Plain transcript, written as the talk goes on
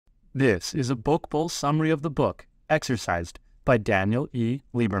This is a bookable summary of the book, Exercised, by Daniel E.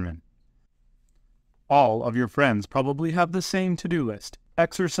 Lieberman. All of your friends probably have the same to-do list: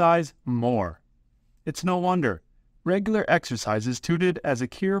 exercise more. It's no wonder. Regular exercise is touted as a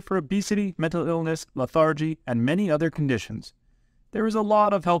cure for obesity, mental illness, lethargy, and many other conditions. There is a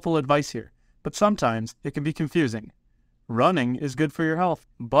lot of helpful advice here, but sometimes it can be confusing. Running is good for your health,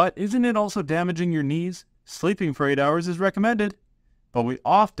 but isn't it also damaging your knees? Sleeping for 8 hours is recommended, but we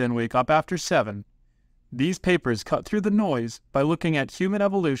often wake up after 7. These papers cut through the noise by looking at human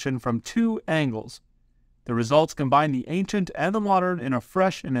evolution from 2 angles. The results combine the ancient and the modern in a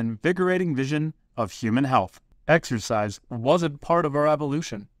fresh and invigorating vision of human health. Exercise wasn't part of our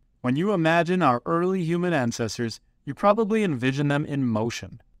evolution. When you imagine our early human ancestors, you probably envision them in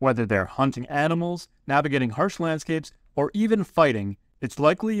motion. Whether they're hunting animals, navigating harsh landscapes, or even fighting, it's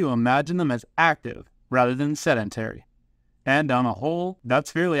likely you imagine them as active rather than sedentary. And on a whole,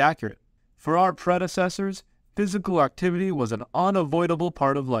 that's fairly accurate. For our predecessors, physical activity was an unavoidable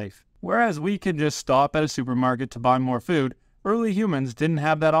part of life. Whereas we could just stop at a supermarket to buy more food, early humans didn't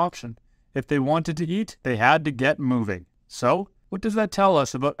have that option. If they wanted to eat, they had to get moving. So, what does that tell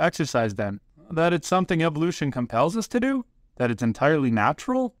us about exercise then? That it's something evolution compels us to do? That it's entirely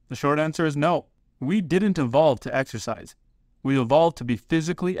natural? The short answer is no. We didn't evolve to exercise. We evolved to be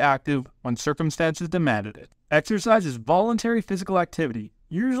physically active when circumstances demanded it. Exercise is voluntary physical activity,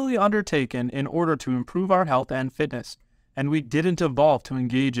 usually undertaken in order to improve our health and fitness, and we didn't evolve to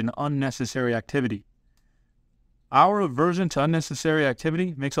engage in unnecessary activity. Our aversion to unnecessary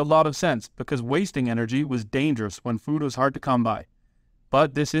activity makes a lot of sense because wasting energy was dangerous when food was hard to come by.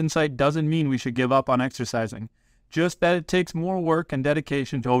 But this insight doesn't mean we should give up on exercising, just that it takes more work and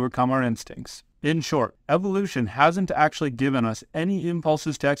dedication to overcome our instincts. In short, evolution hasn't actually given us any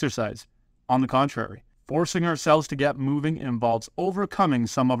impulses to exercise. On the contrary, forcing ourselves to get moving involves overcoming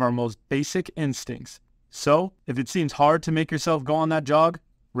some of our most basic instincts. So, if it seems hard to make yourself go on that jog,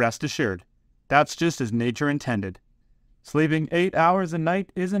 rest assured, that's just as nature intended. Sleeping 8 hours a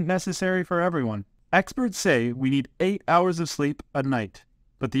night isn't necessary for everyone. Experts say we need 8 hours of sleep a night,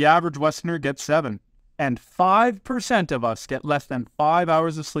 but the average Westerner gets 7, and 5% of us get less than 5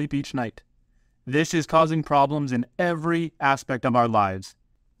 hours of sleep each night. This is causing problems in every aspect of our lives.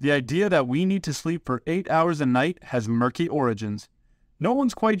 The idea that we need to sleep for 8 hours a night has murky origins. No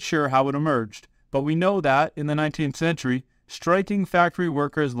one's quite sure how it emerged, but we know that, in the 19th century, striking factory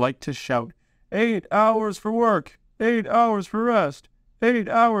workers liked to shout, 8 hours for work, 8 hours for rest, 8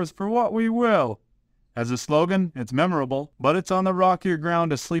 hours for what we will. As a slogan, it's memorable, but it's on the rockier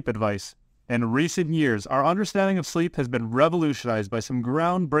ground as sleep advice. In recent years, our understanding of sleep has been revolutionized by some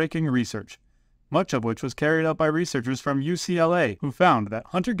groundbreaking research, much of which was carried out by researchers from UCLA, who found that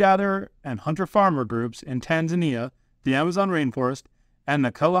hunter-gatherer and hunter-farmer groups in Tanzania, the Amazon rainforest, and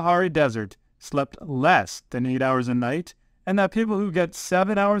the Kalahari Desert slept less than 8 hours a night, and that people who get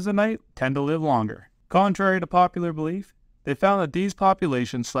 7 hours a night tend to live longer. Contrary to popular belief, they found that these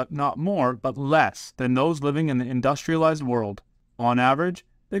populations slept not more but less than those living in the industrialized world. On average,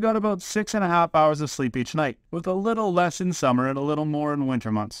 they got about 6.5 hours of sleep each night, with a little less in summer and a little more in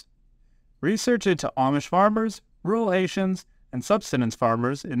winter months. Research into Amish farmers, rural Haitians, and subsistence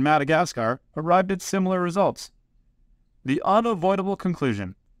farmers in Madagascar arrived at similar results. The unavoidable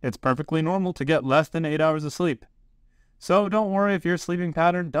conclusion: it's perfectly normal to get less than 8 hours of sleep. So don't worry if your sleeping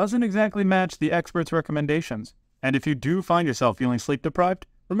pattern doesn't exactly match the experts' recommendations. And if you do find yourself feeling sleep deprived,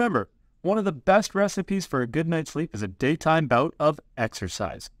 remember, one of the best recipes for a good night's sleep is a daytime bout of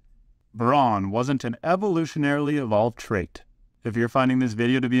exercise. Brawn wasn't an evolutionarily evolved trait. If you're finding this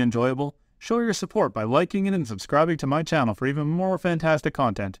video to be enjoyable, show your support by liking it and subscribing to my channel for even more fantastic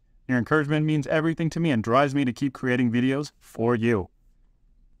content. Your encouragement means everything to me and drives me to keep creating videos for you.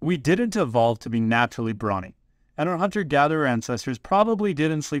 We didn't evolve to be naturally brawny, and our hunter-gatherer ancestors probably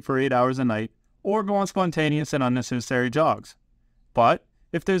didn't sleep for 8 hours a night or go on spontaneous and unnecessary jogs. But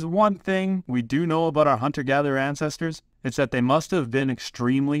if there's one thing we do know about our hunter-gatherer ancestors, it's that they must have been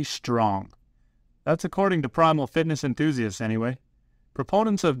extremely strong. That's according to primal fitness enthusiasts anyway.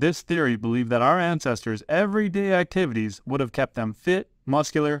 Proponents of this theory believe that our ancestors' everyday activities would have kept them fit,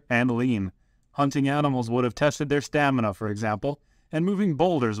 muscular, and lean. Hunting animals would have tested their stamina, for example, and moving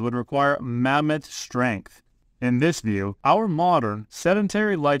boulders would require mammoth strength. In this view, our modern,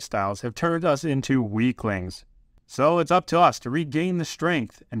 sedentary lifestyles have turned us into weaklings. So it's up to us to regain the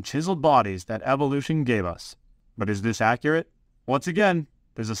strength and chiseled bodies that evolution gave us. But is this accurate? Once again,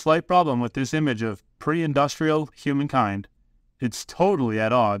 there's a slight problem with this image of pre-industrial humankind. It's totally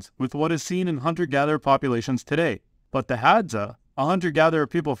at odds with what is seen in hunter-gatherer populations today. But the Hadza, a hunter-gatherer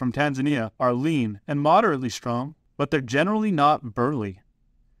people from Tanzania, are lean and moderately strong, but they're generally not burly.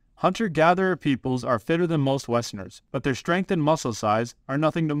 Hunter-gatherer peoples are fitter than most Westerners, but their strength and muscle size are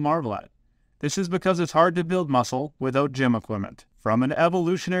nothing to marvel at. This is because it's hard to build muscle without gym equipment. From an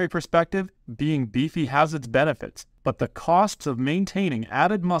evolutionary perspective, being beefy has its benefits, but the costs of maintaining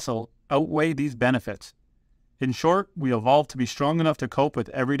added muscle outweigh these benefits. In short, we evolved to be strong enough to cope with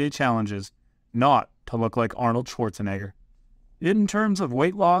everyday challenges, not to look like Arnold Schwarzenegger. In terms of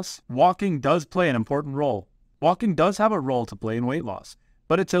weight loss, walking does play an important role. Walking does have a role to play in weight loss,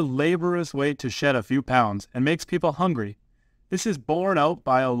 but it's a laborious way to shed a few pounds and makes people hungry. This is borne out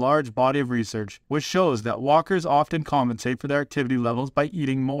by a large body of research, which shows that walkers often compensate for their activity levels by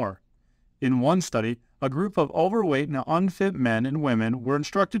eating more. In one study, a group of overweight and unfit men and women were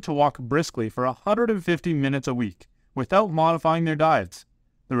instructed to walk briskly for 150 minutes a week, without modifying their diets.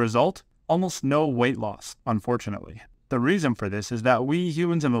 The result? Almost no weight loss, unfortunately. The reason for this is that we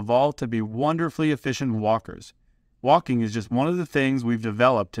humans have evolved to be wonderfully efficient walkers. Walking is just one of the things we've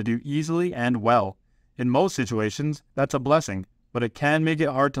developed to do easily and well. In most situations, that's a blessing, but it can make it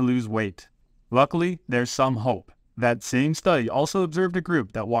hard to lose weight. Luckily, there's some hope. That same study also observed a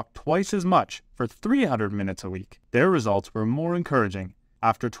group that walked twice as much for 300 minutes a week. Their results were more encouraging.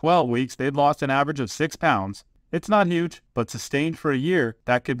 After 12 weeks, they'd lost an average of 6 pounds. It's not huge, but sustained for a year,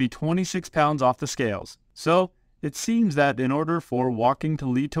 that could be 26 pounds off the scales. So, it seems that in order for walking to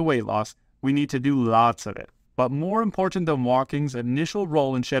lead to weight loss, we need to do lots of it. But more important than walking's initial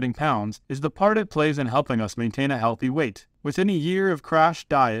role in shedding pounds is the part it plays in helping us maintain a healthy weight. Within a year of crash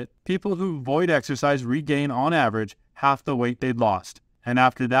diet, people who avoid exercise regain on average half the weight they'd lost. And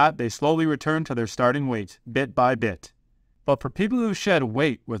after that, they slowly return to their starting weight, bit by bit. But for people who shed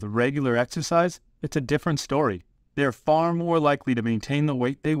weight with regular exercise, it's a different story. They're far more likely to maintain the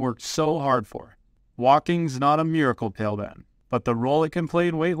weight they worked so hard for. Walking's not a miracle pill then, but the role it can play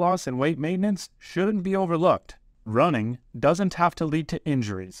in weight loss and weight maintenance shouldn't be overlooked. Running doesn't have to lead to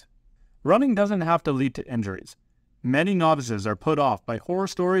injuries. Running doesn't have to lead to injuries. Many novices are put off by horror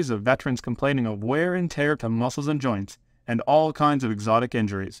stories of veterans complaining of wear and tear to muscles and joints, and all kinds of exotic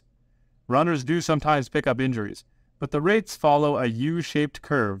injuries. Runners do sometimes pick up injuries, but the rates follow a U-shaped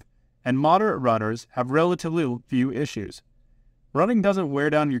curve, and moderate runners have relatively few issues. Running doesn't wear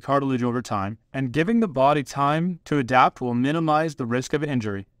down your cartilage over time, and giving the body time to adapt will minimize the risk of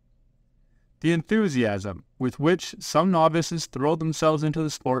injury. The enthusiasm with which some novices throw themselves into the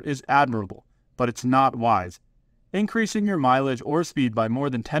sport is admirable, but it's not wise. Increasing your mileage or speed by more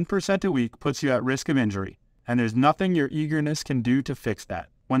than 10% a week puts you at risk of injury, and there's nothing your eagerness can do to fix that.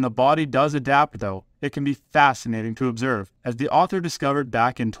 When the body does adapt, though, it can be fascinating to observe, as the author discovered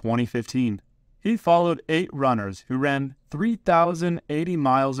back in 2015. He followed 8 runners who ran 3,080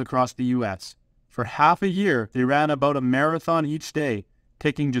 miles across the U.S. For half a year, they ran about a marathon each day,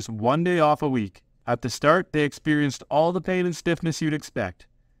 taking just 1 day off a week. At the start, they experienced all the pain and stiffness you'd expect,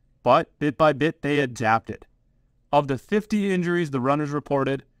 but bit by bit, they adapted. Of the 50 injuries the runners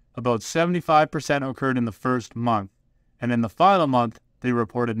reported, about 75% occurred in the first month, and in the final month, they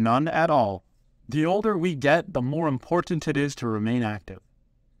reported none at all. The older we get, the more important it is to remain active.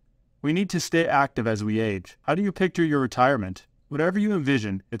 We need to stay active as we age. How do you picture your retirement? Whatever you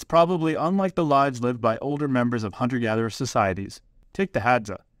envision, it's probably unlike the lives lived by older members of hunter-gatherer societies. Take the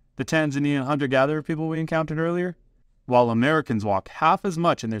Hadza, the Tanzanian hunter-gatherer people we encountered earlier. While Americans walk half as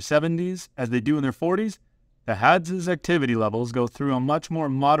much in their 70s as they do in their 40s, the Hadza's activity levels go through a much more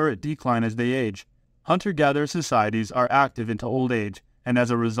moderate decline as they age. Hunter-gatherer societies are active into old age, and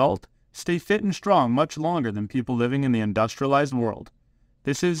as a result, stay fit and strong much longer than people living in the industrialized world.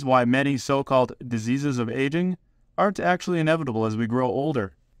 This is why many so-called diseases of aging aren't actually inevitable as we grow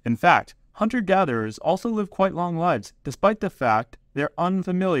older. In fact, hunter-gatherers also live quite long lives, despite the fact they're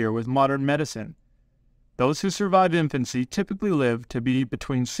unfamiliar with modern medicine. Those who survive infancy typically live to be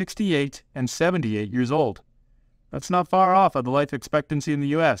between 68 and 78 years old. That's not far off of the life expectancy in the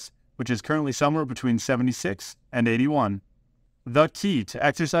U.S., which is currently somewhere between 76 and 81. The key to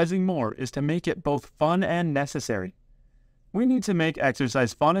exercising more is to make it both fun and necessary. We need to make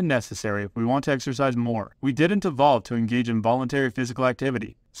exercise fun and necessary if we want to exercise more. We didn't evolve to engage in voluntary physical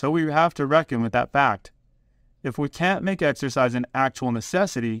activity, so we have to reckon with that fact. If we can't make exercise an actual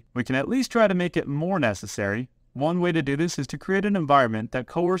necessity, we can at least try to make it more necessary. One way to do this is to create an environment that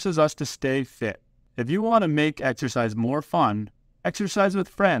coerces us to stay fit. If you want to make exercise more fun, exercise with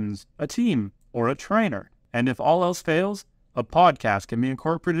friends, a team, or a trainer. And if all else fails, a podcast can be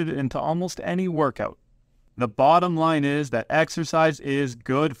incorporated into almost any workout. The bottom line is that exercise is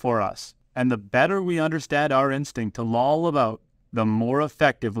good for us, and the better we understand our instinct to loll about, the more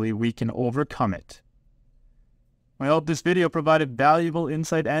effectively we can overcome it. I hope this video provided valuable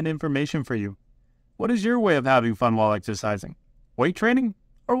insight and information for you. What is your way of having fun while exercising? Weight training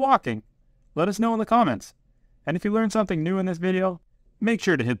or walking? Let us know in the comments. And if you learned something new in this video, make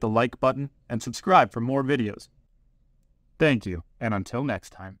sure to hit the like button and subscribe for more videos. Thank you, and until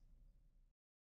next time.